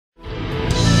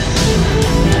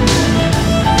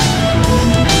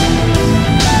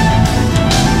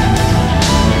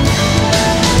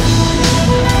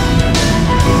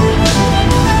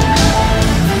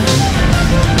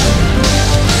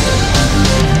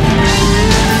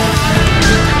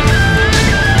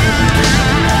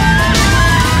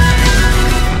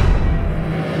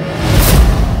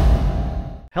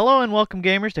welcome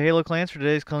gamers to Halo Clans for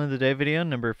today's Clan of the Day video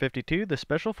number 52, the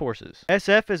Special Forces.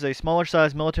 SF is a smaller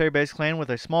sized military based clan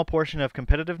with a small portion of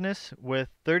competitiveness with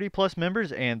 30 plus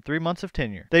members and 3 months of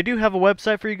tenure. They do have a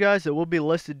website for you guys that will be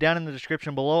listed down in the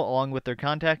description below along with their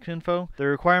contact info. The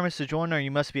requirements to join are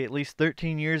you must be at least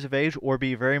 13 years of age or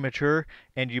be very mature,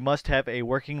 and you must have a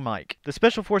working mic. The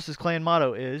Special Forces clan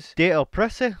motto is De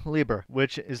Oppresse Liber,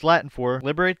 which is Latin for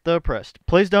Liberate the Oppressed.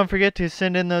 Please don't forget to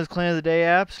send in those Clan of the Day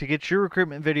apps to get your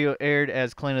recruitment video aired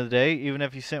as Clan of the Day. Even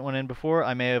if you sent one in before,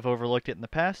 I may have overlooked it in the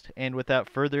past. And without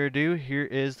further ado, here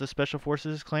is the Special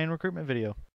Forces clan recruitment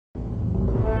video.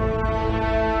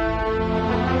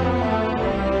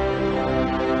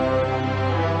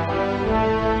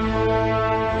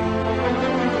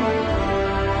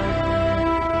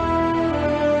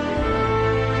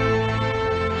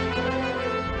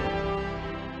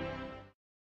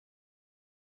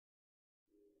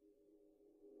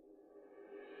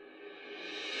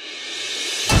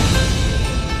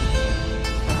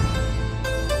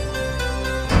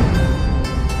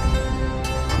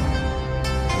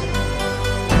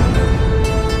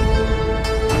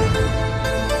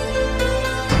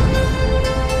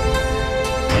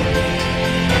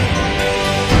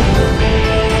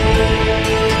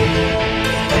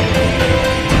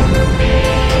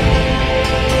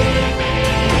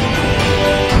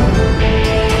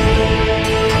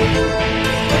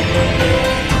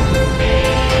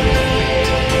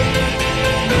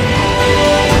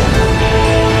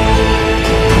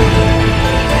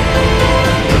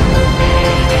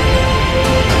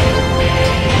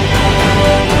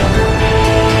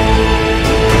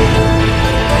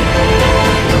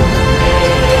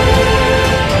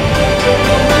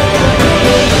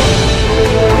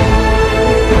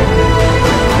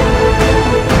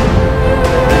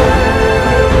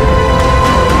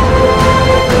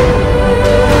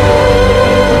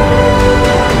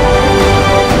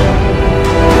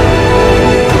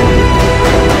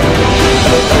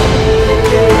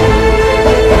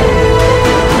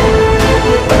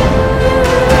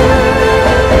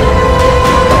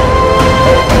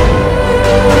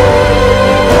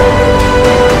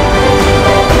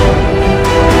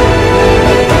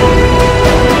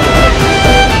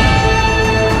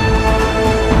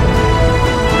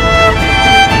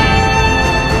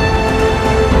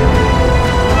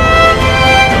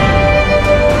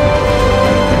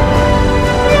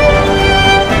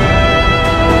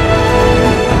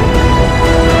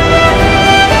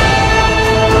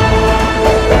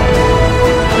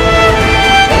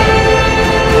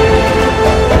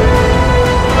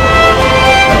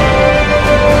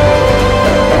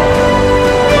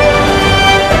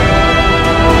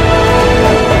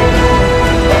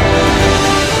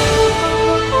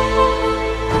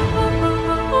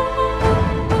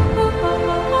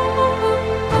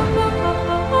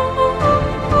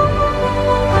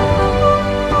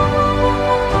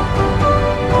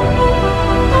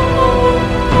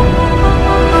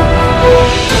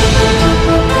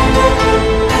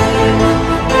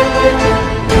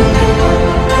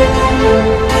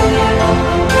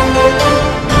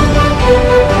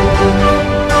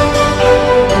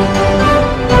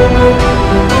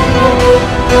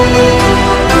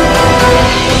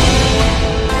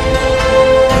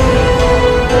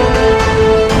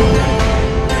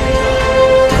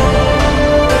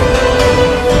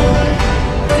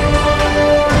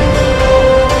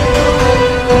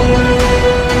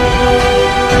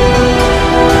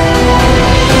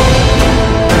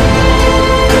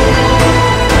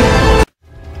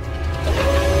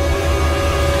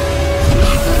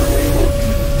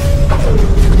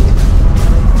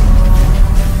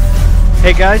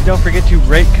 Hey guys, don't forget to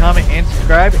rate, comment, and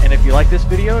subscribe, and if you like this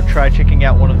video, try checking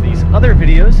out one of these other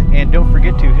videos, and don't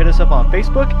forget to hit us up on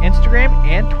Facebook, Instagram,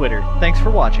 and Twitter. Thanks for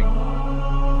watching.